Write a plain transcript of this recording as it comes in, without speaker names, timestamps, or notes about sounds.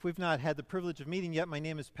If we've not had the privilege of meeting yet, my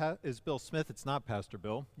name is Bill Smith. It's not Pastor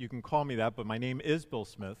Bill. You can call me that, but my name is Bill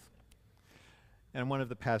Smith. And I'm one of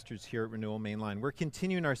the pastors here at Renewal Mainline. We're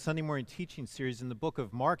continuing our Sunday morning teaching series in the book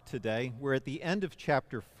of Mark today. We're at the end of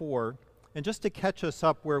chapter 4. And just to catch us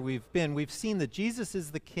up where we've been, we've seen that Jesus is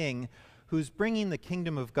the King who's bringing the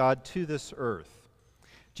kingdom of God to this earth.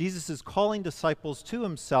 Jesus is calling disciples to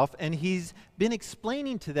himself, and he's been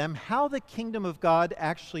explaining to them how the kingdom of God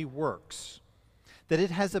actually works. That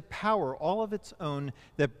it has a power all of its own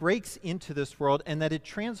that breaks into this world and that it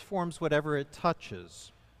transforms whatever it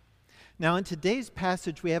touches. Now, in today's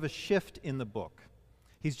passage, we have a shift in the book.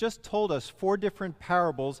 He's just told us 4 different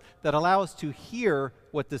parables that allow us to hear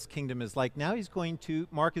what this kingdom is like. Now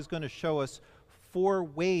Mark is going to show us 4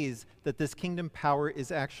 ways that this kingdom power is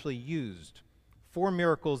actually used. 4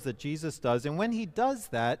 miracles that Jesus does. And when he does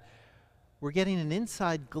that, we're getting an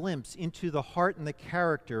inside glimpse into the heart and the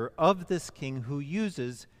character of this king who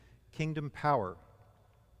uses kingdom power.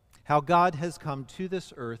 How God has come to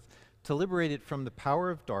this earth to liberate it from the power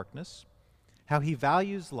of darkness, how he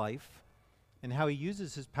values life, and how he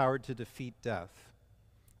uses his power to defeat death.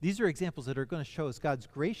 These are examples that are going to show us God's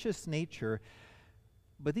gracious nature,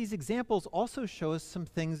 but these examples also show us some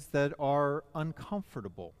things that are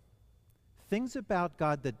uncomfortable. Things about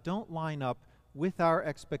God that don't line up with our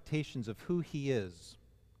expectations of who he is.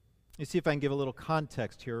 You see if I can give a little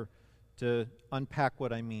context here to unpack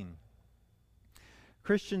what I mean.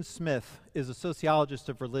 Christian Smith is a sociologist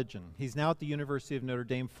of religion. He's now at the University of Notre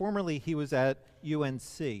Dame. Formerly, he was at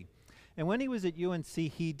UNC. And when he was at UNC,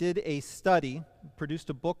 he did a study, produced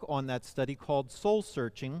a book on that study called Soul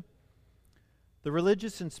Searching: The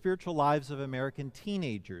Religious and Spiritual Lives of American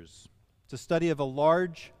Teenagers. It's a study of a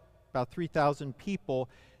large, about 3,000 people,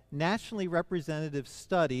 nationally representative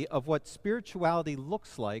study of what spirituality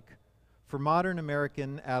looks like for modern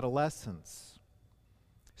American adolescents.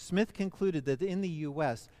 Smith concluded that in the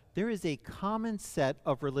U.S., there is a common set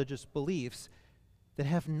of religious beliefs that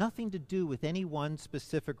have nothing to do with any one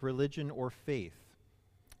specific religion or faith.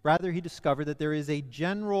 Rather, he discovered that there is a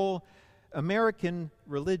general American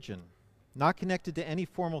religion, not connected to any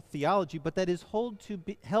formal theology, but that is held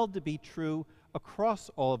to be true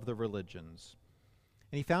across all of the religions.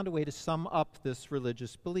 And he found a way to sum up this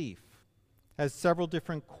religious belief. It has several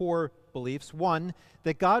different core beliefs. 1,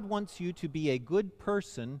 that God wants you to be a good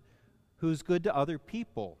person who's good to other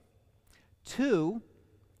people. 2,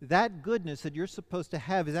 that goodness that you're supposed to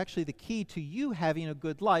have is actually the key to you having a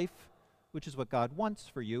good life, which is what God wants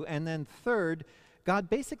for you. And then 3rd, God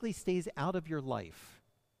basically stays out of your life,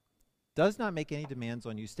 does not make any demands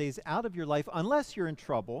on you, stays out of your life unless you're in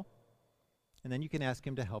trouble, and then you can ask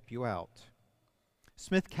him to help you out.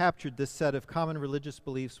 Smith captured this set of common religious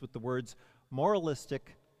beliefs with the words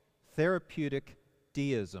moralistic, therapeutic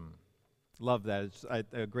deism. Love that. It's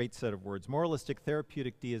a great set of words. Moralistic,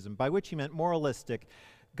 therapeutic deism, by which he meant moralistic.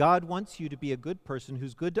 God wants you to be a good person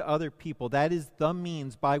who's good to other people. That is the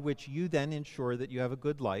means by which you then ensure that you have a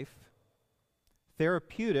good life.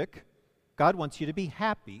 Therapeutic, God wants you to be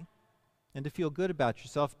happy and to feel good about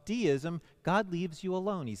yourself. Deism, God leaves you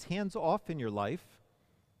alone. He's hands off in your life,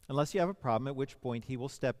 unless you have a problem, at which point he will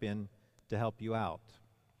step in to help you out.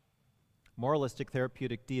 Moralistic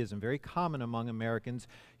therapeutic deism, very common among Americans.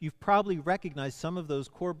 You've probably recognized some of those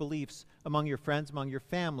core beliefs among your friends, among your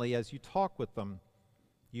family, as you talk with them.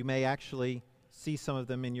 You may actually see some of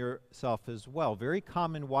them in yourself as well. Very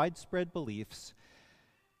common, widespread beliefs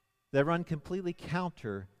that run completely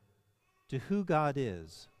counter to who God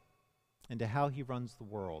is and to how he runs the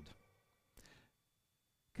world.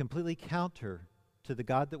 Completely counter to the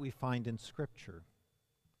God that we find in Scripture.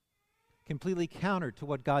 Completely counter to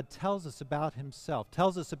what God tells us about himself,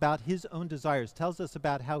 tells us about his own desires, tells us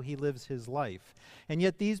about how he lives his life. And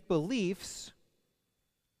yet these beliefs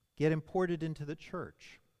get imported into the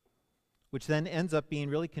church, which then ends up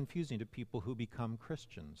being really confusing to people who become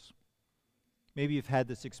Christians. Maybe you've had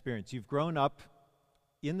this experience. You've grown up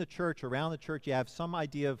in the church, around the church, you have some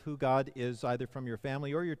idea of who God is, either from your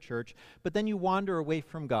family or your church, but then you wander away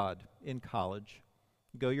from God in college.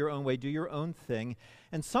 Go your own way, do your own thing,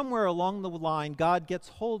 and somewhere along the line, God gets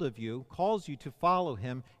hold of you, calls you to follow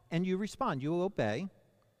him, and you respond, you obey,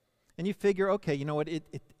 and you figure, okay, you know what,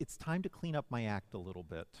 it's time to clean up my act a little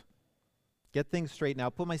bit. Get things straight now,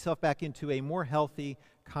 put myself back into a more healthy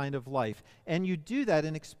kind of life. And you do that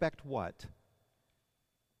and expect what?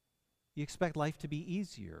 You expect life to be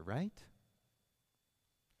easier, right?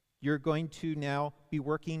 You're going to now be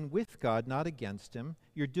working with God, not against him.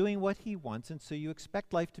 You're doing what he wants, and so you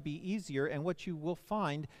expect life to be easier, and what you will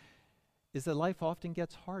find is that life often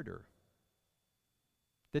gets harder,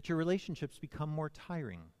 that your relationships become more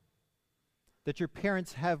tiring, that your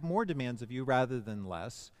parents have more demands of you rather than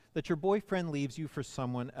less, that your boyfriend leaves you for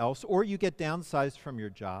someone else, or you get downsized from your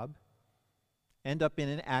job, end up in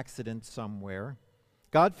an accident somewhere.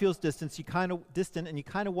 God feels distant, and you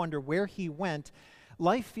kind of wonder where he went.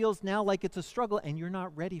 Life feels now like it's a struggle, and you're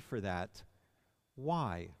not ready for that.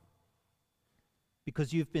 Why?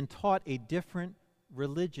 Because you've been taught a different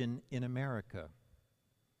religion in America,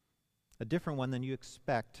 a different one than you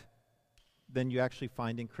expect, than you actually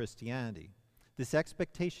find in Christianity. This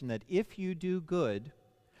expectation that if you do good,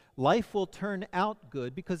 life will turn out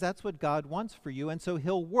good because that's what God wants for you, and so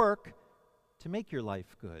he'll work to make your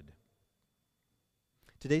life good.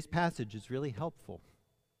 Today's passage is really helpful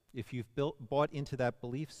if you've bought into that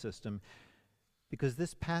belief system, because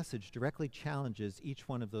this passage directly challenges each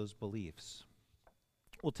one of those beliefs.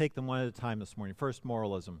 We'll take them one at a time this morning. First,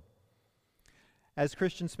 moralism. As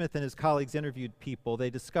Christian Smith and his colleagues interviewed people,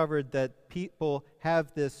 they discovered that people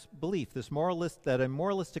have this belief, that a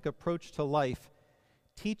moralistic approach to life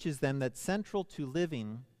teaches them that central to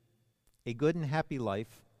living a good and happy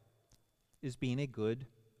life is being a good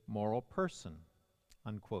moral person,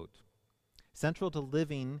 unquote. Central to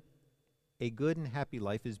living a good and happy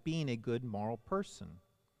life is being a good moral person.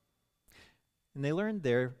 And they learned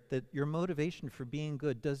there that your motivation for being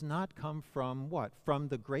good does not come from what? From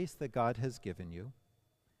the grace that God has given you.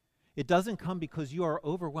 It doesn't come because you are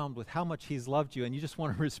overwhelmed with how much he's loved you and you just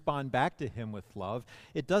want to respond back to him with love.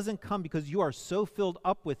 It doesn't come because you are so filled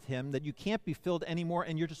up with him that you can't be filled anymore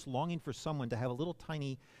and you're just longing for someone to have a little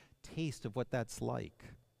tiny taste of what that's like.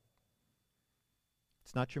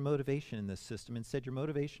 It's not your motivation in this system. Instead, your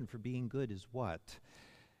motivation for being good is what?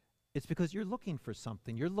 It's because you're looking for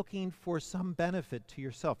something. You're looking for some benefit to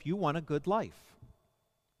yourself. You want a good life.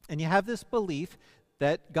 And you have this belief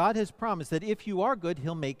that God has promised that if you are good,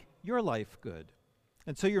 he'll make your life good.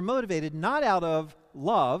 And so you're motivated not out of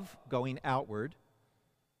love going outward.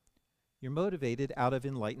 You're motivated out of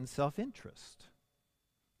enlightened self-interest.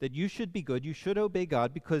 That you should be good, you should obey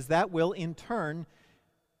God, because that will in turn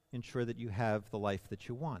ensure that you have the life that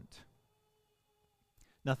you want.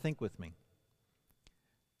 Now think with me.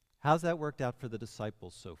 How's that worked out for the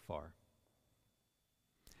disciples so far?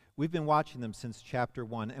 We've been watching them since chapter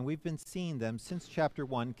 1, and we've been seeing them since chapter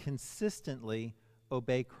 1 consistently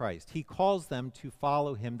obey Christ. He calls them to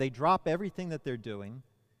follow him. They drop everything that they're doing,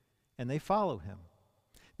 and they follow him.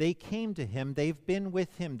 They came to him. They've been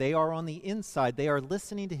with him. They are on the inside. They are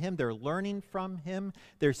listening to him. They're learning from him.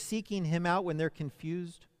 They're seeking him out when they're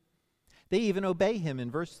confused. They even obey him in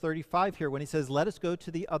verse 35 here when he says, "Let us go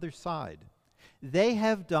to the other side." They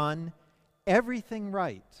have done everything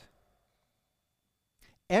right.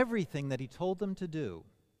 Everything that he told them to do.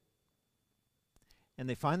 And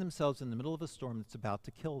they find themselves in the middle of a storm that's about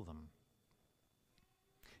to kill them.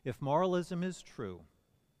 If moralism is true,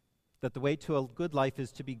 that the way to a good life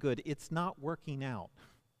is to be good, it's not working out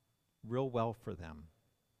real well for them.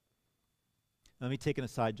 Let me take an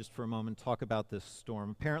aside just for a moment and talk about this storm.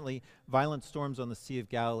 Apparently, violent storms on the Sea of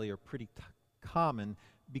Galilee are pretty common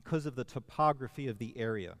because of the topography of the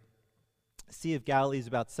area. Sea of Galilee is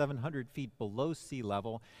about 700 feet below sea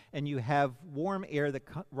level, and you have warm air that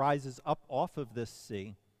rises up off of this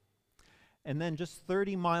sea. And then just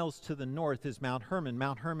 30 miles to the north is Mount Hermon.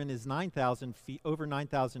 Mount Hermon is 9,000 feet, over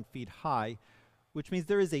 9,000 feet high, which means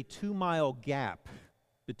there is a 2-mile gap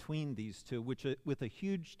between these two, with a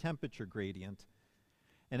huge temperature gradient.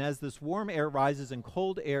 And as this warm air rises and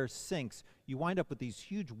cold air sinks, you wind up with these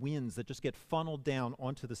huge winds that just get funneled down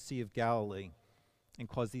onto the Sea of Galilee and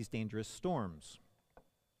cause these dangerous storms.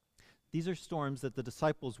 These are storms that the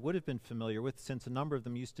disciples would have been familiar with, since a number of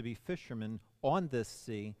them used to be fishermen on this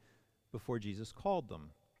sea before Jesus called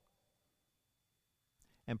them.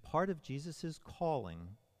 And part of Jesus'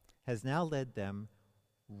 calling has now led them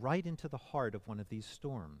right into the heart of one of these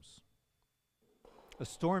storms. A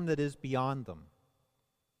storm that is beyond them.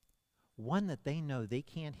 One that they know they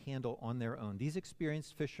can't handle on their own. These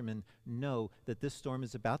experienced fishermen know that this storm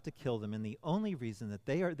is about to kill them, and the only reason that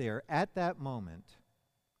they are there at that moment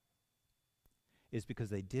is because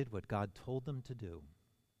they did what God told them to do.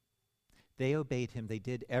 They obeyed him. They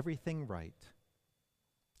did everything right,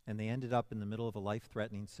 and they ended up in the middle of a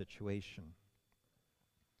life-threatening situation.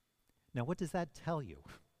 Now, what does that tell you?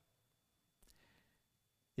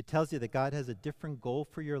 It tells you that God has a different goal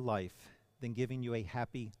for your life than giving you a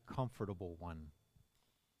happy, comfortable one.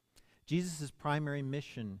 Jesus' primary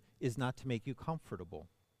mission is not to make you comfortable.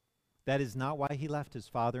 That is not why he left his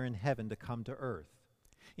Father in heaven to come to earth.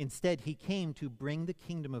 Instead, he came to bring the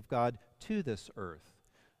kingdom of God to this earth,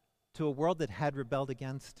 to a world that had rebelled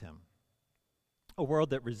against him. A world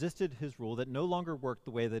that resisted his rule, that no longer worked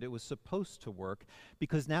the way that it was supposed to work,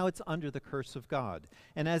 because now it's under the curse of God.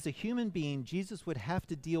 And as a human being, Jesus would have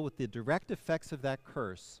to deal with the direct effects of that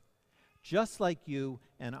curse, just like you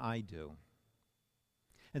and I do.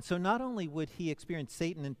 And so not only would he experience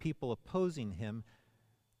Satan and people opposing him,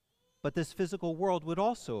 but this physical world would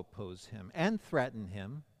also oppose him and threaten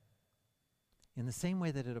him in the same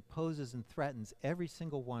way that it opposes and threatens every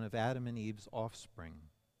single one of Adam and Eve's offspring.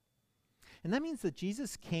 And that means that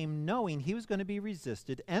Jesus came knowing he was going to be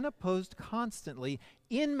resisted and opposed constantly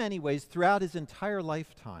in many ways throughout his entire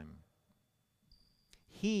lifetime.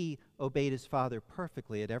 He obeyed his Father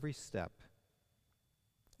perfectly at every step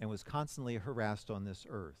and was constantly harassed on this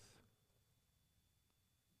earth.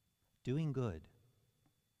 Doing good,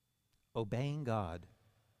 obeying God,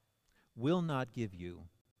 will not give you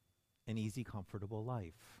an easy, comfortable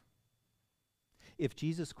life. If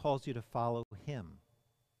Jesus calls you to follow him,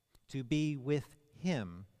 to be with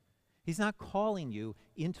him, he's not calling you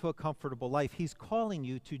into a comfortable life. He's calling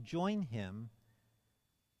you to join him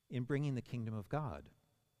in bringing the kingdom of God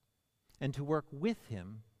and to work with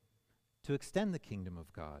him to extend the kingdom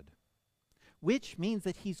of God, which means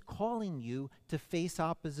that he's calling you to face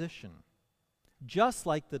opposition, just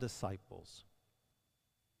like the disciples,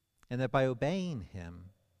 and that by obeying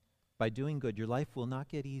him, by doing good, your life will not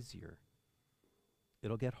get easier.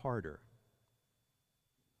 It'll get harder.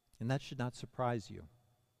 And that should not surprise you.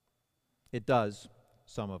 It does,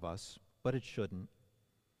 some of us, but it shouldn't.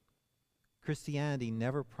 Christianity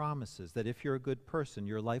never promises that if you're a good person,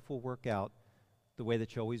 your life will work out the way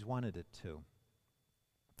that you always wanted it to.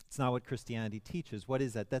 It's not what Christianity teaches. What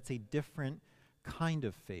is that? That's a different kind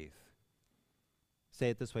of faith. Say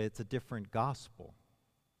it this way, it's a different gospel.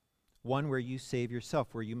 One where you save yourself,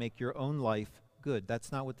 where you make your own life good.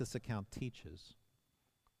 That's not what this account teaches.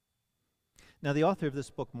 Now, the author of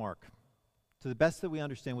this book, Mark, to the best that we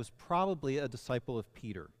understand, was probably a disciple of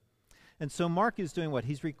Peter. And so Mark is doing what?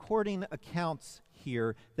 He's recording accounts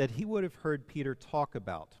here that he would have heard Peter talk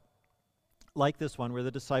about. Like this one where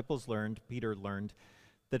the disciples Peter learned,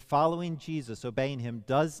 that following Jesus, obeying him,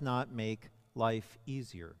 does not make life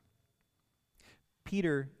easier.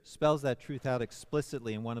 Peter spells that truth out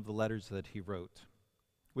explicitly in one of the letters that he wrote.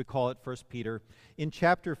 We call it 1 Peter. In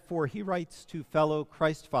chapter 4, he writes to fellow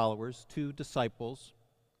Christ followers, to disciples,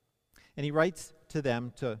 and he writes to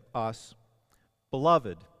them, to us,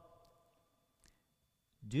 "Beloved,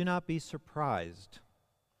 do not be surprised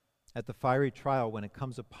at the fiery trial when it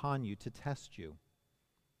comes upon you to test you,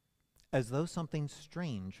 as though something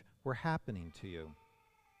strange were happening to you."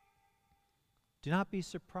 Do not be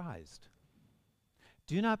surprised.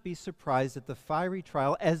 Do not be surprised at the fiery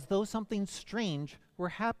trial as though something strange were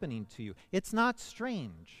happening to you. It's not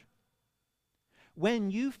strange. When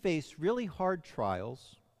you face really hard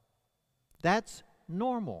trials, that's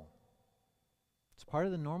normal. It's part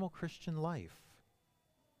of the normal Christian life.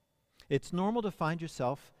 It's normal to find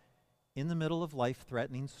yourself in the middle of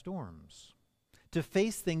life-threatening storms, to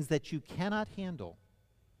face things that you cannot handle,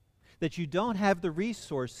 that you don't have the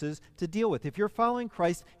resources to deal with. If you're following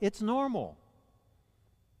Christ, it's normal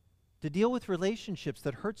to deal with relationships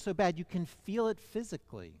that hurt so bad you can feel it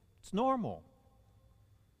physically. It's normal.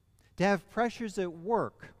 To have pressures at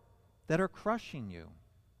work that are crushing you,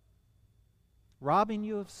 robbing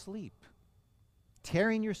you of sleep,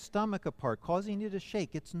 tearing your stomach apart, causing you to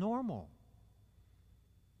shake. It's normal.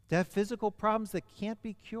 To have physical problems that can't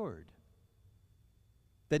be cured,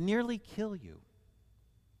 that nearly kill you.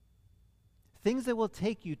 Things that will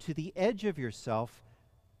take you to the edge of yourself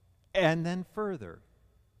and then further.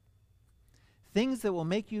 Things that will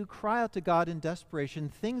make you cry out to God in desperation,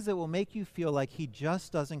 things that will make you feel like he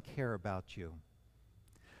just doesn't care about you.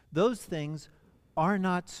 Those things are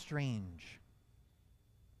not strange.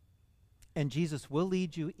 And Jesus will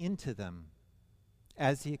lead you into them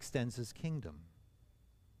as he extends his kingdom.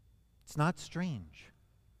 It's not strange.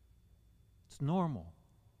 It's normal.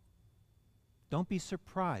 Don't be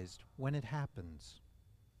surprised when it happens.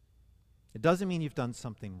 It doesn't mean you've done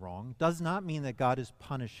something wrong. It does not mean that God is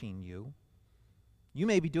punishing you. You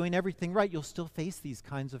may be doing everything right. You'll still face these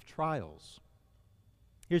kinds of trials.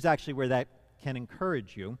 Here's actually where that can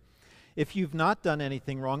encourage you. If you've not done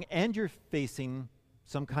anything wrong and you're facing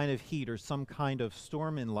some kind of heat or some kind of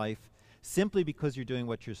storm in life simply because you're doing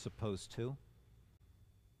what you're supposed to,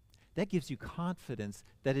 that gives you confidence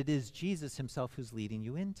that it is Jesus himself who's leading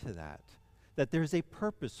you into that there's a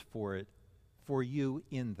purpose for it, for you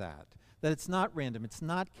in that it's not random, it's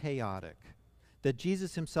not chaotic, that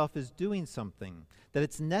Jesus himself is doing something, that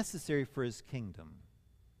it's necessary for his kingdom.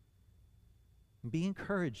 Be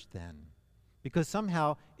encouraged then, because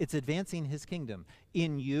somehow it's advancing his kingdom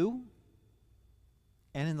in you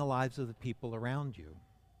and in the lives of the people around you.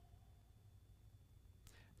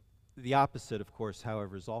 The opposite, of course,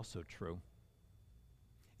 however, is also true.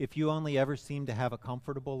 If you only ever seem to have a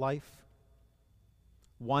comfortable life,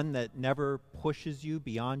 one that never pushes you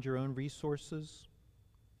beyond your own resources,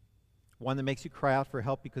 one that makes you cry out for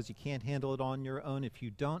help because you can't handle it on your own, if you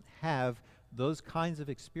don't have those kinds of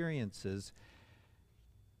experiences,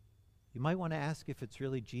 you might want to ask if it's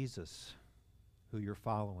really Jesus who you're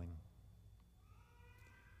following.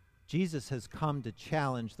 Jesus has come to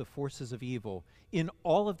challenge the forces of evil in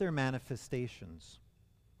all of their manifestations,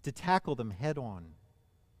 to tackle them head on.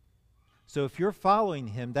 So if you're following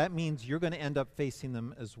him, that means you're going to end up facing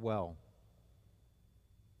them as well.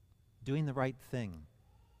 Doing the right thing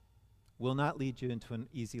will not lead you into an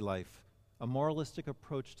easy life. A moralistic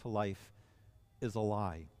approach to life is a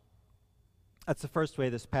lie. That's the first way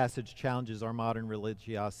this passage challenges our modern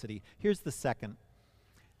religiosity. Here's the second.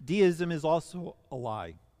 Deism is also a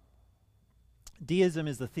lie. Deism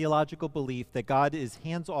is the theological belief that God is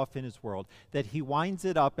hands-off in his world, that he winds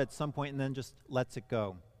it up at some point and then just lets it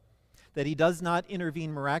go, that he does not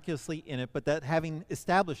intervene miraculously in it, but that having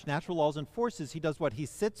established natural laws and forces, he does what? He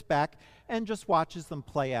sits back and just watches them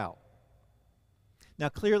play out. Now,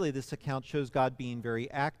 clearly, this account shows God being very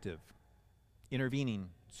active, intervening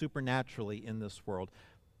supernaturally in this world.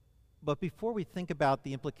 But before we think about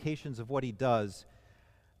the implications of what he does,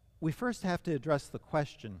 we first have to address the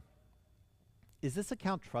question, is this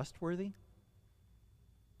account trustworthy?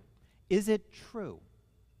 Is it true?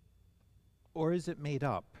 Or is it made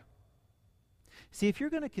up? See, if you're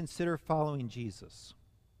going to consider following Jesus,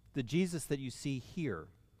 the Jesus that you see here,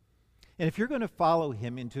 and if you're going to follow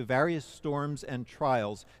him into various storms and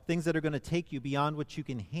trials, things that are going to take you beyond what you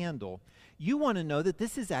can handle, you want to know that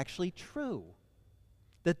this is actually true,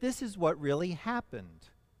 that this is what really happened.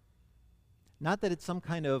 Not that it's some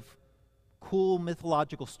kind of cool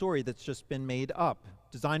mythological story that's just been made up,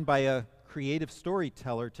 designed by a creative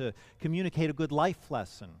storyteller to communicate a good life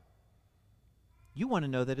lesson. You want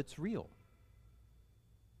to know that it's real.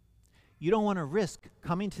 You don't want to risk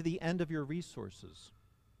coming to the end of your resources,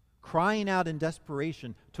 crying out in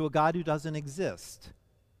desperation to a God who doesn't exist,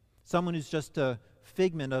 someone who's just a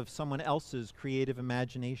figment of someone else's creative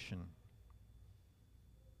imagination.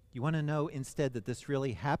 You want to know instead that this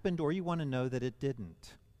really happened, or you want to know that it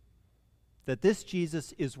didn't, that this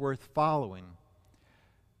Jesus is worth following,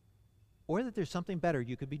 or that there's something better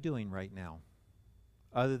you could be doing right now,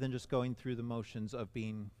 other than just going through the motions of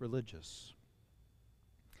being religious.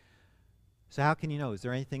 So how can you know? Is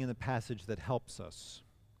there anything in the passage that helps us?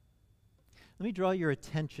 Let me draw your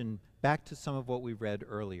attention back to some of what we read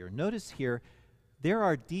earlier. Notice here, there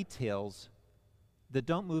are details that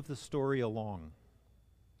don't move the story along,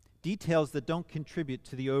 details that don't contribute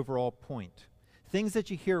to the overall point, things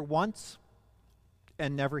that you hear once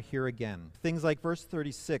and never hear again. Things like verse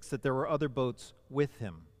 36, that there were other boats with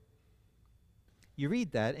him. You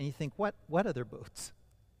read that and you think, what other boats?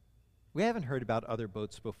 We haven't heard about other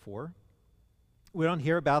boats before. We don't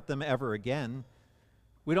hear about them ever again.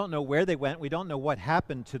 We don't know where they went. We don't know what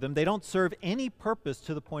happened to them. They don't serve any purpose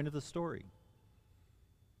to the point of the story.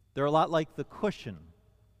 They're a lot like the cushion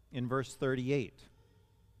in verse 38.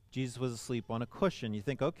 Jesus was asleep on a cushion. You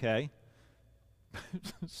think, okay,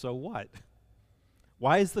 so what?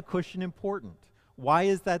 Why is the cushion important? Why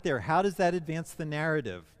is that there? How does that advance the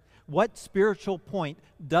narrative? What spiritual point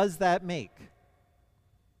does that make?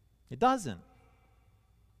 It doesn't.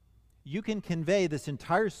 You can convey this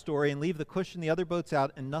entire story and leave the cushion, the other boats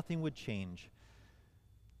out, and nothing would change.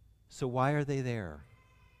 So why are they there?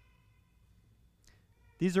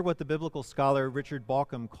 These are what the biblical scholar Richard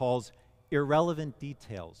Bauckham calls irrelevant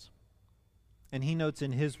details. And he notes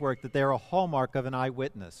in his work that they are a hallmark of an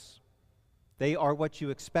eyewitness. They are what you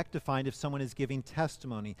expect to find if someone is giving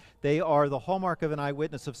testimony. They are the hallmark of an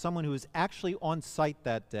eyewitness, of someone who was actually on site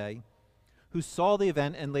that day, who saw the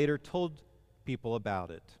event and later told people about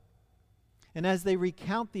it. And as they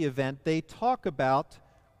recount the event, they talk about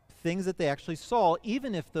things that they actually saw,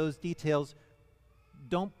 even if those details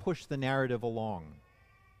don't push the narrative along.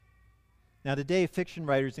 Now, today, fiction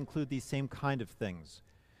writers include these same kind of things.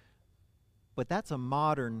 But that's a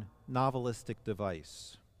modern novelistic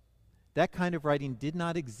device. That kind of writing did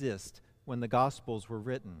not exist when the Gospels were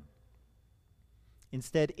written.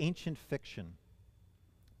 Instead, ancient fiction,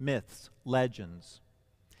 myths, legends,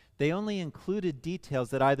 they only included details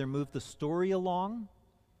that either moved the story along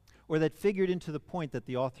or that figured into the point that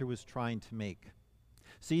the author was trying to make.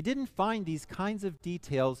 So you didn't find these kinds of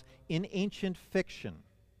details in ancient fiction,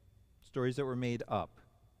 stories that were made up.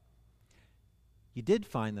 You did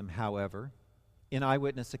find them, however, in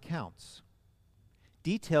eyewitness accounts.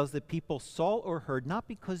 Details that people saw or heard not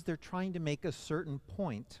because they're trying to make a certain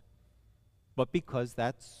point, but because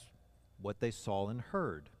that's what they saw and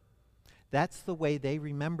heard. That's the way they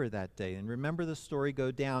remember that day and remember the story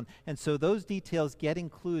go down. And so those details get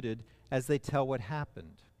included as they tell what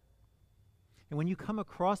happened. And when you come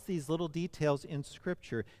across these little details in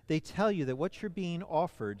Scripture, they tell you that what you're being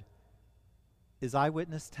offered is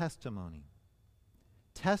eyewitness testimony.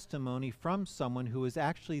 Testimony from someone who was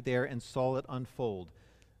actually there and saw it unfold.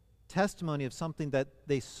 Testimony of something that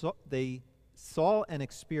they saw and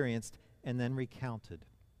experienced and then recounted.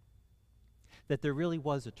 That there really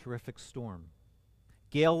was a terrific storm,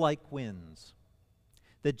 gale-like winds.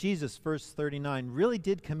 That Jesus, verse 39, really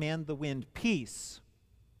did command the wind, peace,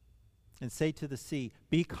 and say to the sea,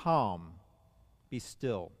 be calm, be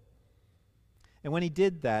still. And when he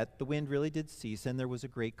did that, the wind really did cease, and there was a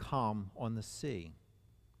great calm on the sea.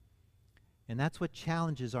 And that's what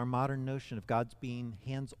challenges our modern notion of God's being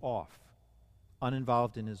hands-off,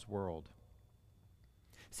 uninvolved in his world.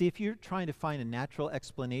 See, if you're trying to find a natural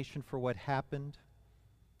explanation for what happened,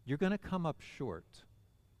 you're going to come up short.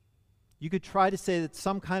 You could try to say that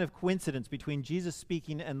some kind of coincidence between Jesus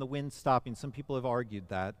speaking and the wind stopping. Some people have argued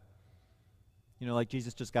that. Like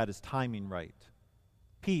Jesus just got his timing right.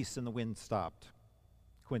 Peace and the wind stopped,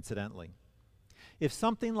 coincidentally. If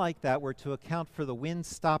something like that were to account for the wind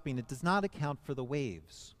stopping, it does not account for the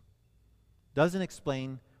waves. Doesn't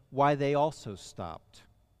explain why they also stopped.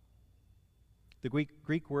 The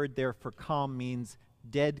Greek word there for calm means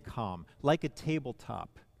dead calm, like a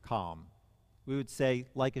tabletop calm. We would say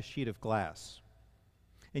like a sheet of glass.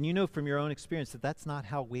 And you know from your own experience that that's not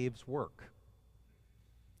how waves work.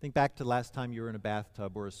 Think back to last time you were in a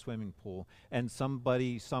bathtub or a swimming pool and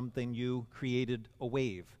something you created a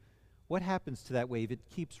wave. What happens to that wave? It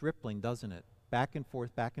keeps rippling, doesn't it? Back and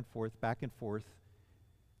forth, back and forth, back and forth.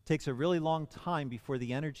 It takes a really long time before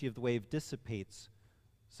the energy of the wave dissipates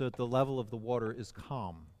so that the level of the water is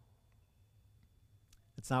calm.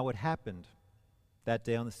 It's not what happened that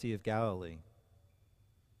day on the Sea of Galilee.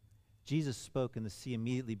 Jesus spoke and the sea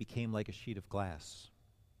immediately became like a sheet of glass.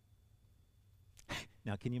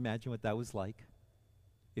 Now, can you imagine what that was like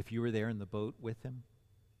if you were there in the boat with him?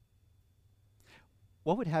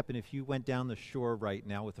 What would happen if you went down the shore right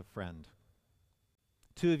now with a friend?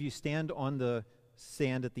 Two of you stand on the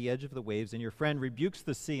sand at the edge of the waves, and your friend rebukes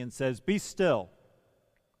the sea and says, "Be still."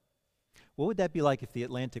 What would that be like if the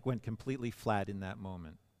Atlantic went completely flat in that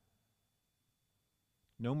moment?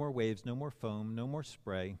 No more waves, no more foam, no more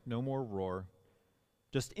spray, no more roar,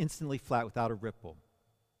 just instantly flat without a ripple.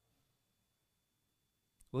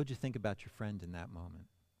 What would you think about your friend in that moment?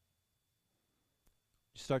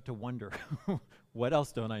 You start to wonder, what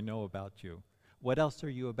else don't I know about you? What else are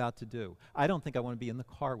you about to do? I don't think I want to be in the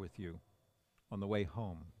car with you on the way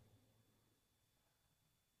home.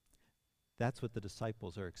 That's what the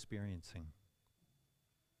disciples are experiencing.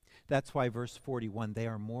 That's why verse 41, they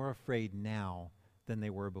are more afraid now than they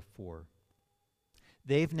were before.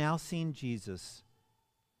 They've now seen Jesus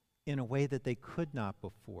in a way that they could not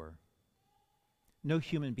before. No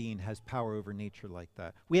human being has power over nature like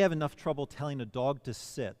that. We have enough trouble telling a dog to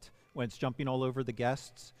sit when it's jumping all over the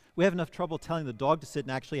guests. We have enough trouble telling the dog to sit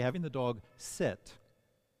and actually having the dog sit.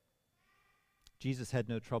 Jesus had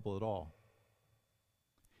no trouble at all.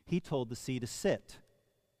 He told the sea to sit,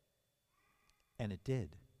 and it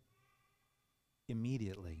did.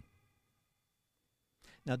 Immediately.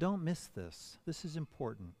 Now don't miss this. This is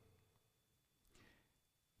important.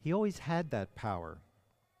 He always had that power.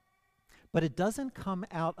 But it doesn't come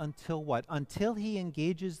out until what? Until he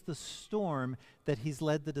engages the storm that he's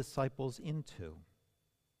led the disciples into.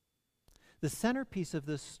 The centerpiece of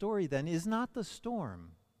this story then is not the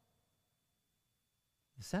storm.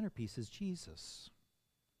 The centerpiece is Jesus.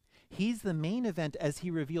 He's the main event as he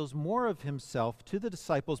reveals more of himself to the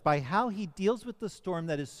disciples by how he deals with the storm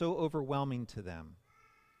that is so overwhelming to them.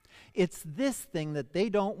 It's this thing that they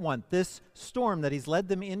don't want, this storm that he's led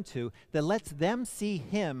them into, that lets them see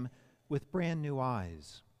him with brand new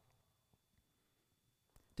eyes.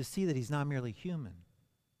 To see that he's not merely human.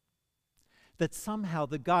 That somehow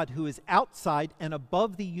the God who is outside and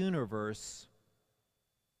above the universe,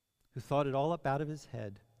 who thought it all up out of his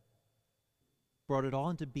head, brought it all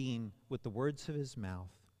into being with the words of his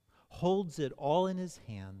mouth, holds it all in his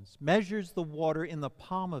hands, measures the water in the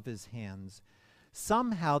palm of his hands.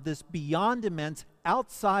 Somehow this beyond immense,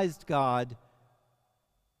 outsized God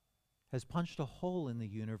has punched a hole in the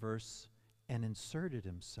universe and inserted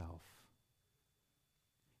himself.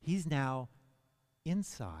 He's now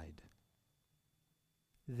inside,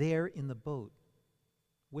 there in the boat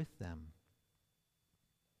with them.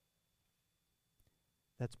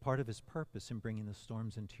 That's part of his purpose in bringing the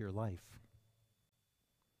storms into your life.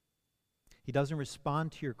 He doesn't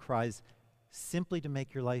respond to your cries simply to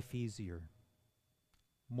make your life easier,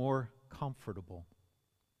 more comfortable.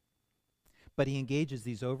 But he engages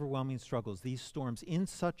these overwhelming struggles, these storms, in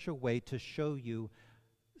such a way to show you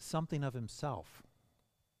something of himself,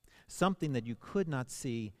 something that you could not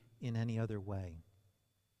see in any other way.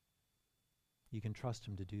 You can trust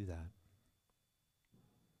him to do that.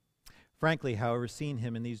 Frankly, however, seeing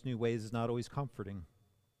him in these new ways is not always comforting.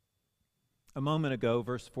 A moment ago,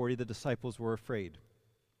 verse 40, the disciples were afraid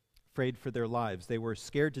for their lives. They were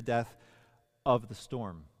scared to death of the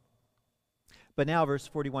storm. But now, verse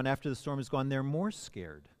 41, after the storm is gone, they're more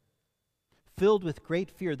scared, filled with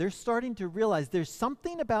great fear. They're starting to realize there's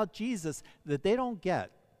something about Jesus that they don't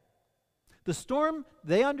get. The storm,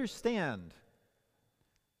 they understand.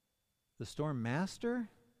 The storm master,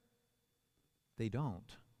 they don't.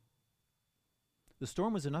 The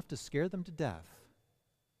storm was enough to scare them to death.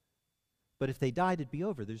 But if they died, it'd be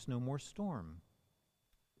over. There's no more storm.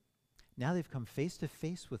 Now they've come face to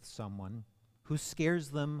face with someone who scares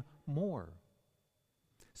them more.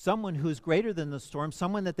 Someone who is greater than the storm,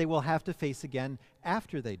 someone that they will have to face again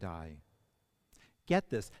after they die.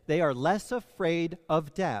 Get this, they are less afraid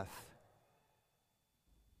of death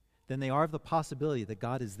than they are of the possibility that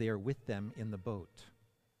God is there with them in the boat.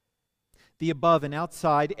 The above and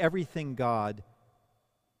outside everything God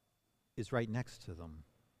is right next to them.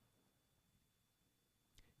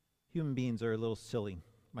 Human beings are a little silly,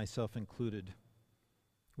 myself included.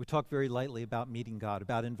 We talk very lightly about meeting God,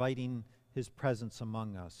 about inviting his presence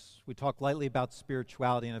among us. We talk lightly about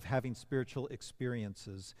spirituality and of having spiritual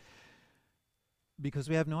experiences because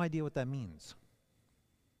we have no idea what that means.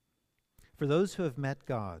 For those who have met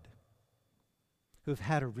God, who have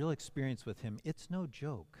had a real experience with him, it's no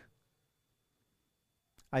joke.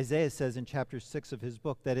 Isaiah says in chapter 6 of his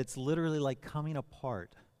book that it's literally like coming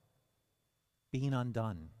apart, being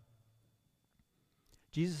undone.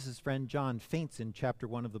 Jesus' friend John faints in chapter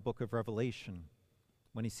 1 of the book of Revelation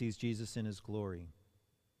when he sees Jesus in his glory.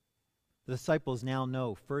 The disciples now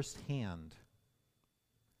know firsthand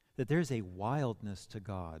that there's a wildness to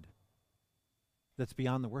God that's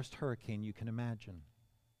beyond the worst hurricane you can imagine,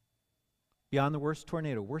 beyond the worst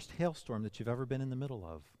tornado, worst hailstorm that you've ever been in the middle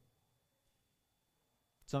of.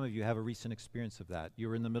 Some of you have a recent experience of that. You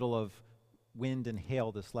were in the middle of wind and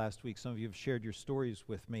hail this last week. Some of you have shared your stories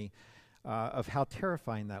with me of how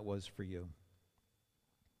terrifying that was for you.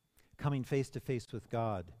 Coming face to face with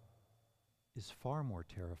God is far more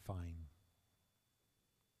terrifying.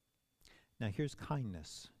 Now here's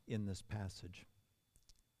kindness in this passage.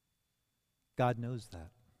 God knows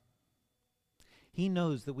that. He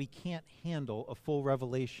knows that we can't handle a full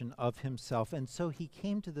revelation of himself, and so he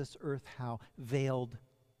came to this earth how? Veiled.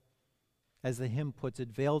 As the hymn puts it,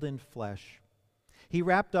 veiled in flesh. He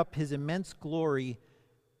wrapped up his immense glory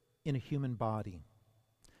in a human body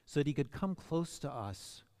so that he could come close to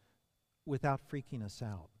us without freaking us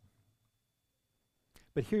out.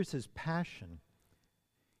 But here's his passion.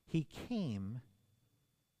 He came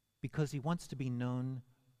because he wants to be known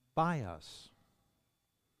by us,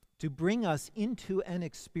 to bring us into an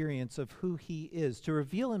experience of who he is, to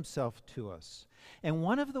reveal himself to us. And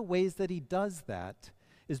one of the ways that he does that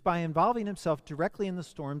is by involving himself directly in the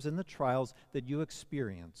storms and the trials that you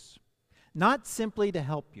experience. Not simply to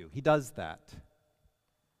help you, he does that,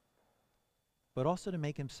 but also to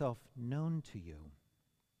make himself known to you.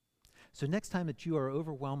 So next time that you are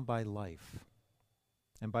overwhelmed by life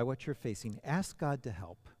and by what you're facing, ask God to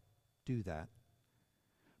help. Do that.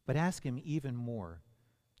 But ask him even more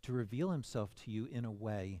to reveal himself to you in a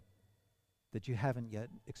way that you haven't yet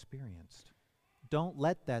experienced. Don't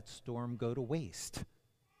let that storm go to waste.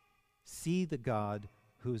 See the God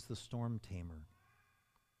who is the storm tamer.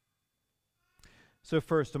 So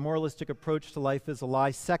first, a moralistic approach to life is a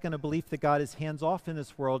lie. Second, a belief that God is hands-off in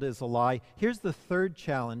this world is a lie. Here's the third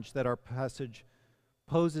challenge that our passage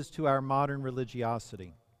poses to our modern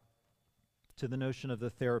religiosity, to the notion of the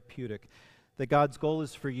therapeutic. That God's goal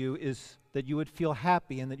is for you is that you would feel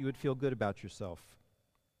happy and that you would feel good about yourself.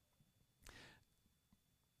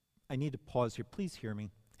 I need to pause here. Please hear me.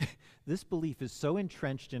 This belief is so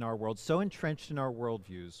entrenched in our world, so entrenched in our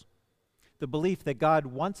worldviews, the belief that God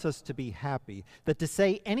wants us to be happy, that to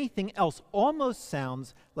say anything else almost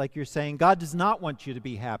sounds like you're saying God does not want you to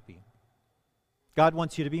be happy. God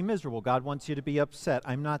wants you to be miserable. God wants you to be upset.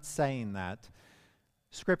 I'm not saying that.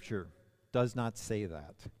 Scripture does not say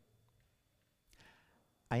that.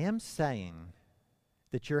 I am saying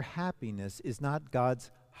that your happiness is not God's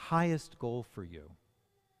highest goal for you,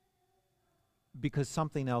 because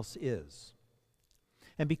something else is.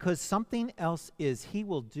 And because something else is, he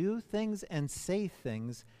will do things and say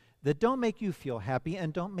things that don't make you feel happy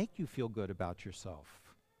and don't make you feel good about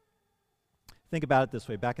yourself. Think about it this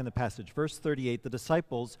way, back in the passage, verse 38, the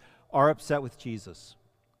disciples are upset with Jesus.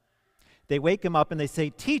 They wake him up and they say,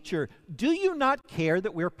 "Teacher, do you not care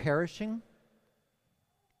that we're perishing?"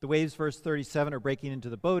 The waves, verse 37, are breaking into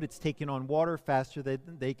the boat. It's taking on water faster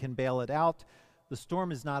than they can bail it out. The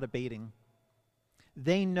storm is not abating.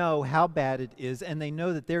 They know how bad it is, and they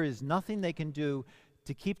know that there is nothing they can do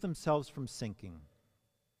to keep themselves from sinking.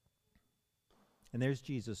 And there's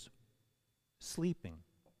Jesus sleeping.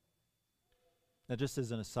 Now, just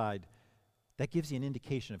as an aside, that gives you an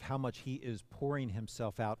indication of how much he is pouring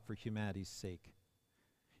himself out for humanity's sake.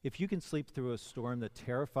 If you can sleep through a storm that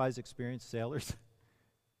terrifies experienced sailors,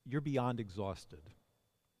 you're beyond exhausted.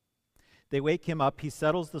 They wake him up, he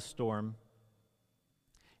settles the storm,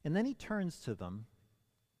 and then he turns to them.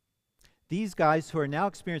 These guys who are now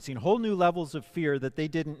experiencing whole new levels of fear that they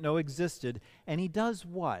didn't know existed, and he does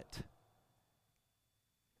what?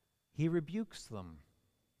 He rebukes them.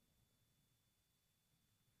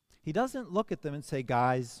 He doesn't look at them and say,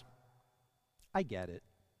 "Guys, I get it.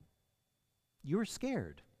 You were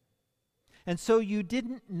scared. And so you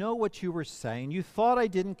didn't know what you were saying. You thought I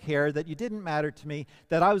didn't care, that you didn't matter to me,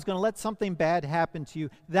 that I was going to let something bad happen to you.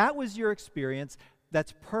 That was your experience.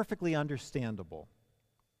 That's perfectly understandable."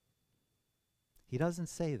 He doesn't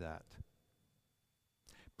say that.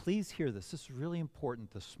 Please hear this. This is really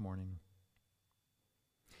important this morning.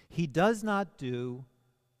 He does not do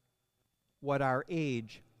what our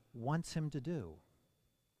age wants him to do.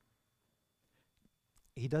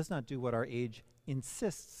 He does not do what our age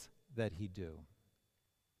insists that he do.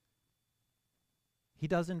 He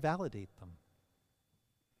doesn't validate them.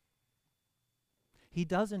 He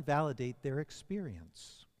doesn't validate their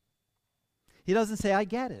experience. He doesn't say, "I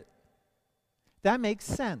get it. That makes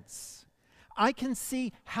sense. I can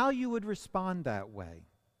see how you would respond that way."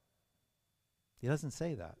 He doesn't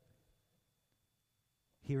say that.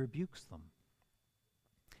 He rebukes them.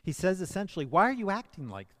 He says essentially, "Why are you acting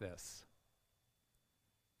like this?"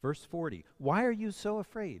 Verse 40, "Why are you so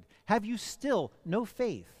afraid? Have you still no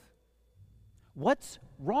faith? What's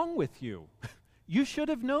wrong with you? You should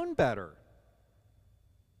have known better."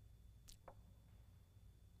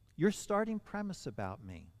 Your starting premise about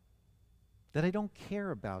me, that I don't care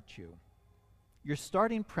about you, your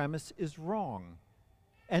starting premise is wrong.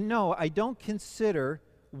 And no, I don't consider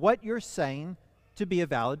what you're saying to be a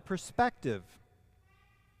valid perspective.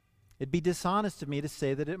 It'd be dishonest of me to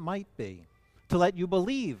say that it might be, to let you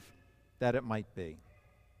believe that it might be.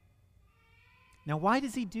 Now, why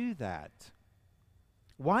does he do that?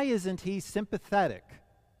 Why isn't he sympathetic,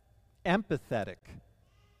 empathetic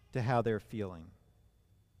to how they're feeling?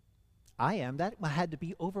 I am. That had to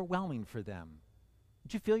be overwhelming for them.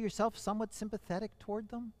 Did you feel yourself somewhat sympathetic toward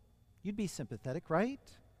them? You'd be sympathetic,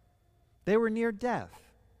 right? They were near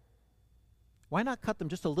death. Why not cut them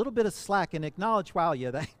just a little bit of slack and acknowledge, wow,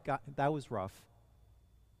 yeah, that was rough.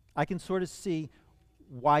 I can sort of see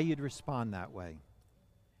why you'd respond that way.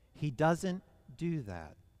 He doesn't do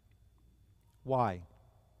that. Why?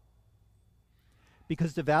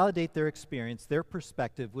 Because to validate their experience, their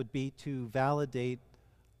perspective would be to validate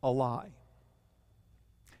a lie,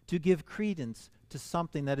 to give credence to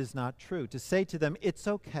something that is not true, to say to them, "It's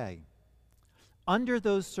okay. Under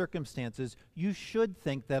those circumstances, you should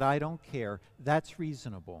think that I don't care. That's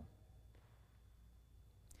reasonable."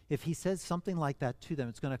 If he says something like that to them,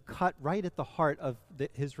 it's going to cut right at the heart of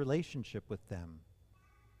his relationship with them.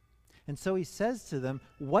 And so he says to them,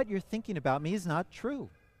 "What you're thinking about me is not true.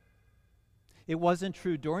 It wasn't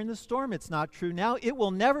true during the storm. It's not true now. It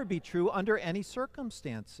will never be true under any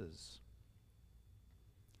circumstances."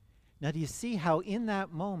 Now, do you see how in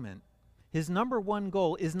that moment, his number one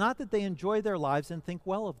goal is not that they enjoy their lives and think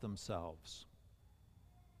well of themselves?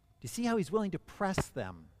 Do you see how he's willing to press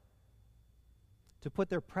them, to put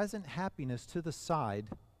their present happiness to the side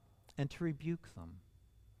and to rebuke them?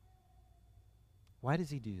 Why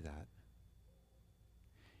does he do that?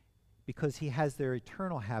 Because he has their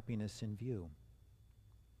eternal happiness in view.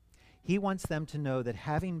 He wants them to know that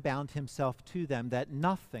having bound himself to them, that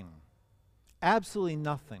nothing, absolutely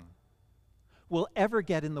nothing, will ever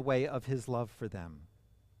get in the way of his love for them,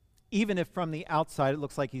 even if from the outside it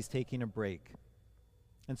looks like he's taking a break.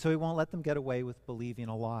 And so he won't let them get away with believing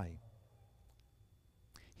a lie.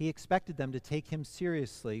 He expected them to take him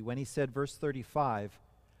seriously when he said, verse 35,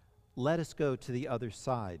 "Let us go to the other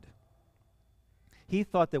side." He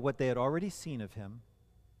thought that what they had already seen of him,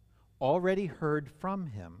 already heard from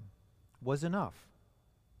him, was enough.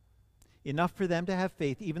 Enough for them to have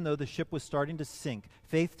faith, even though the ship was starting to sink.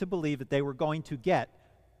 Faith to believe that they were going to get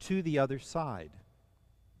to the other side.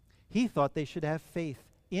 He thought they should have faith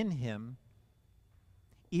in him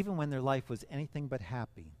even when their life was anything but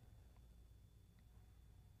happy.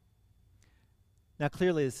 Now,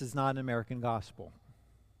 clearly, this is not an American gospel.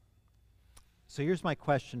 So here's my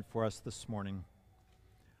question for us this morning.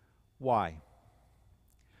 Why?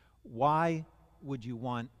 Why would you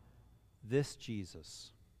want this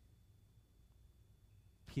Jesus?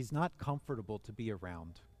 He's not comfortable to be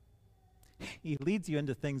around. He leads you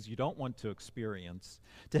into things you don't want to experience,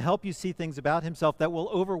 to help you see things about himself that will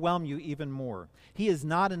overwhelm you even more. He is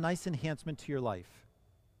not a nice enhancement to your life,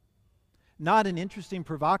 not an interesting,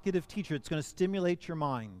 provocative teacher that's going to stimulate your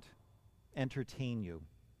mind, entertain you.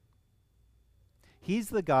 He's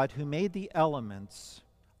the God who made the elements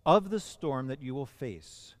of the storm that you will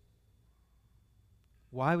face.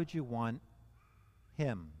 Why would you want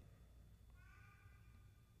him?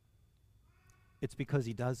 It's because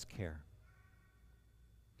he does care.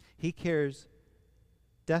 He cares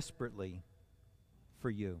desperately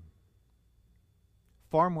for you,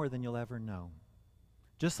 far more than you'll ever know.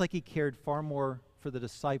 Just like he cared far more for the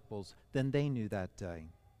disciples than they knew that day.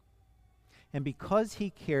 And because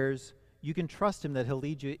he cares, you can trust him that he'll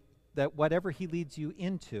lead you, that whatever he leads you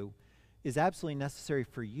into is absolutely necessary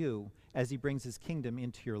for you as he brings his kingdom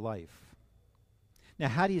into your life. Now,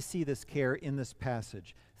 how do you see this care in this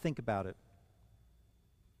passage? Think about it.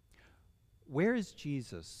 Where is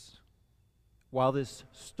Jesus while this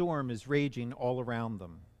storm is raging all around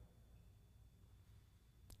them?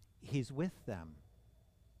 He's with them.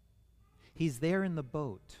 He's there in the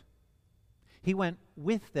boat. He went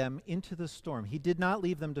with them into the storm. He did not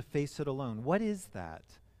leave them to face it alone. What is that?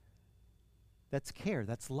 That's care.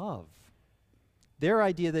 That's love. Their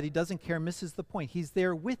idea that he doesn't care misses the point. He's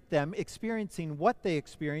there with them, experiencing what they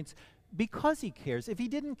experience because he cares. If he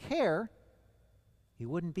didn't care, he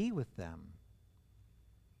wouldn't be with them.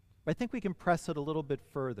 But I think we can press it a little bit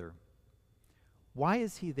further. Why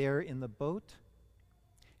is he there in the boat?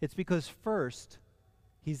 It's because first,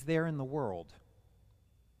 he's there in the world.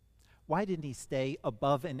 Why didn't he stay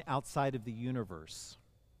above and outside of the universe?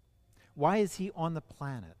 Why is he on the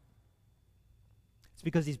planet? It's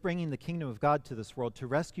because he's bringing the kingdom of God to this world to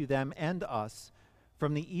rescue them and us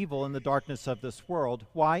from the evil and the darkness of this world.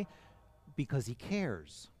 Why? Because he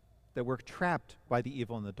cares that we're trapped by the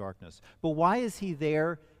evil and the darkness. But why is he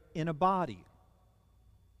there in a body?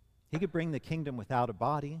 He could bring the kingdom without a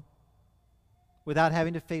body, without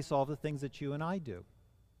having to face all the things that you and I do.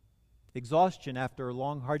 Exhaustion after a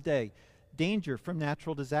long, hard day, danger from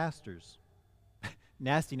natural disasters,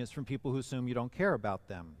 nastiness from people who assume you don't care about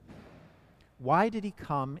them. Why did he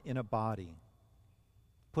come in a body?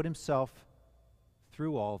 Put himself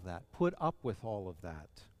through all of that, put up with all of that.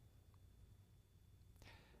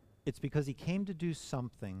 It's because he came to do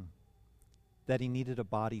something that he needed a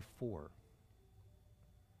body for.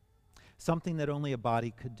 Something that only a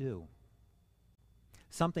body could do.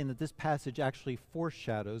 Something that this passage actually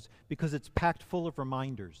foreshadows because it's packed full of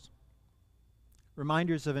reminders.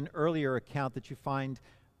 Reminders of an earlier account that you find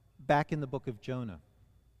back in the book of Jonah.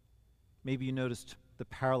 Maybe you noticed the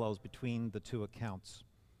parallels between the two accounts.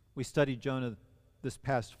 We studied Jonah this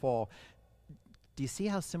past fall. Do you see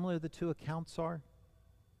how similar the two accounts are?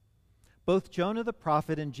 Both Jonah the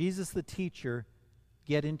prophet and Jesus the teacher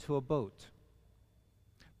get into a boat.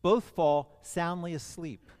 Both fall soundly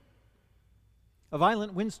asleep. A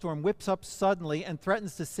violent windstorm whips up suddenly and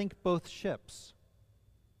threatens to sink both ships.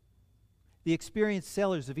 The experienced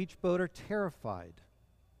sailors of each boat are terrified.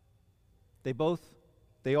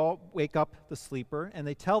 They all wake up the sleeper, and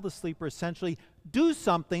they tell the sleeper essentially, do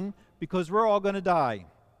something because we're all going to die.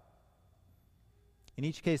 In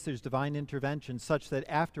each case, there's divine intervention such that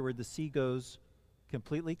afterward the sea goes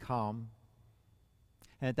completely calm.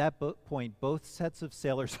 And at that point, both sets of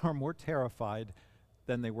sailors are more terrified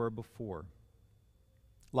than they were before.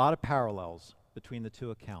 A lot of parallels between the two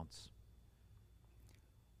accounts.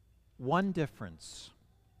 One difference.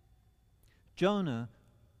 Jonah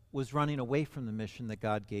was running away from the mission that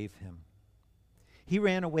God gave him. He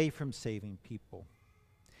ran away from saving people.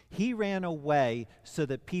 He ran away so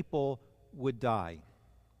that people would die.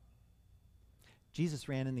 Jesus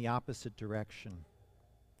ran in the opposite direction.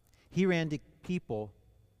 He ran to people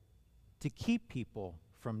to keep people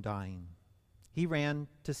from dying. He ran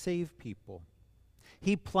to save people.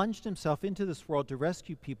 He plunged himself into this world to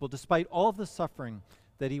rescue people despite all of the suffering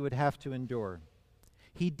that he would have to endure.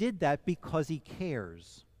 He did that because he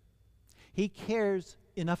cares. He cares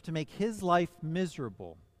enough to make his life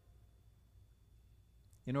miserable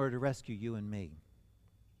in order to rescue you and me.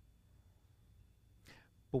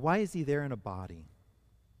 But why is he there in a body?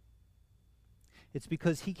 It's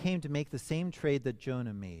because he came to make the same trade that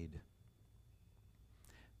Jonah made.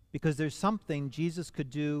 Because there's something Jesus could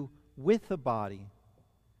do with a body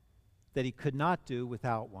that he could not do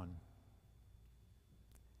without one.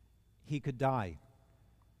 He could die.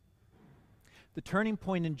 The turning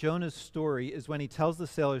point in Jonah's story is when he tells the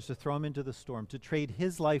sailors to throw him into the storm, to trade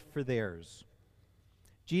his life for theirs.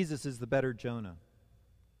 Jesus is the better Jonah.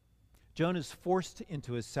 Jonah's forced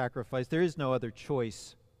into his sacrifice. There is no other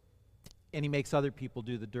choice. And he makes other people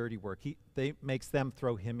do the dirty work. He makes them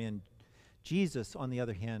throw him in. Jesus, on the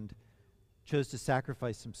other hand, chose to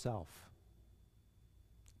sacrifice himself,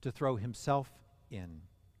 to throw himself in.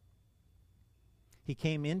 He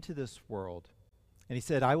came into this world, and he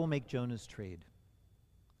said, I will make Jonah's trade.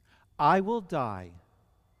 I will die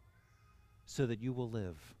so that you will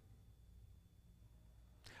live.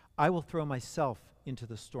 I will throw myself into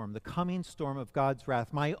the storm, the coming storm of God's wrath,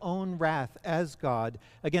 my own wrath as God,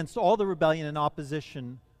 against all the rebellion and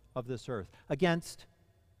opposition of this earth, against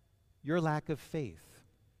your lack of faith.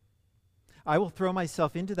 I will throw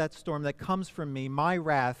myself into that storm that comes from me, my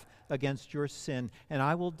wrath against your sin, and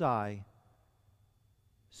I will die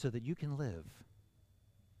so that you can live,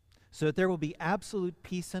 so that there will be absolute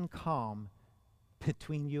peace and calm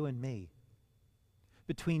between you and me,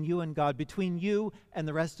 between you and God, between you and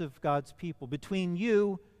the rest of God's people, between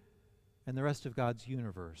you and the rest of God's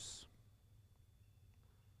universe.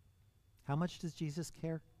 How much does Jesus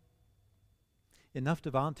care? Enough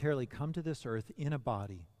to voluntarily come to this earth in a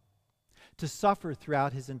body, to suffer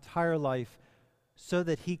throughout his entire life so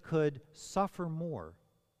that he could suffer more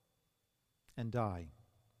and die.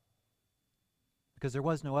 Because there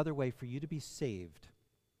was no other way for you to be saved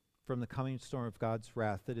from the coming storm of God's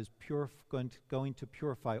wrath that is going to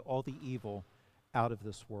purify all the evil out of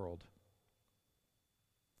this world.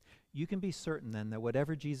 You can be certain then that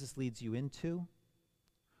whatever Jesus leads you into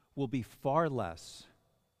will be far less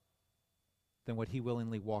than what he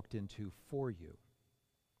willingly walked into for you.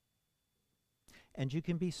 And you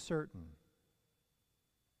can be certain,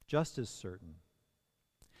 just as certain,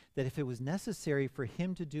 that if it was necessary for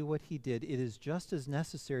him to do what he did, it is just as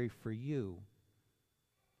necessary for you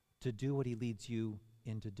to do what he leads you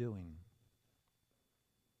into doing.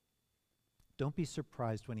 Don't be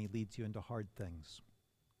surprised when he leads you into hard things.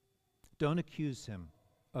 Don't accuse him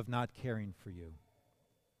of not caring for you.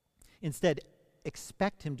 Instead,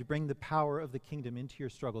 expect him to bring the power of the kingdom into your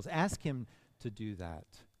struggles. Ask him to do that.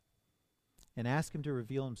 And ask him to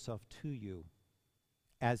reveal himself to you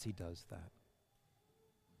as he does that.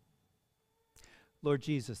 Lord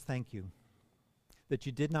Jesus, thank you that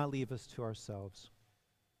you did not leave us to ourselves,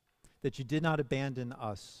 that you did not abandon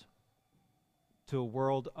us to a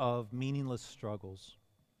world of meaningless struggles.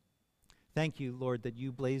 Thank you, Lord, that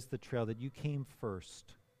you blazed the trail, that you came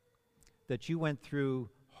first, that you went through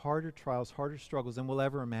harder trials, harder struggles than we'll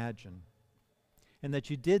ever imagine, and that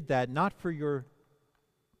you did that not for your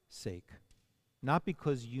sake, not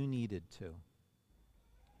because you needed to,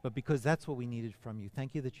 but because that's what we needed from you.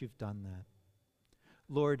 Thank you that you've done that.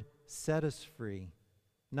 Lord, set us free,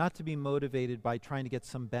 not to be motivated by trying to get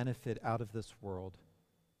some benefit out of this world,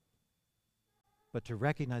 but to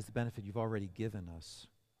recognize the benefit you've already given us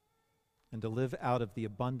and to live out of the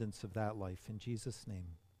abundance of that life. In Jesus'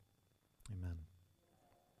 name, amen.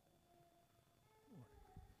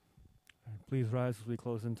 Please rise as we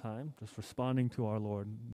close in time, just responding to our Lord.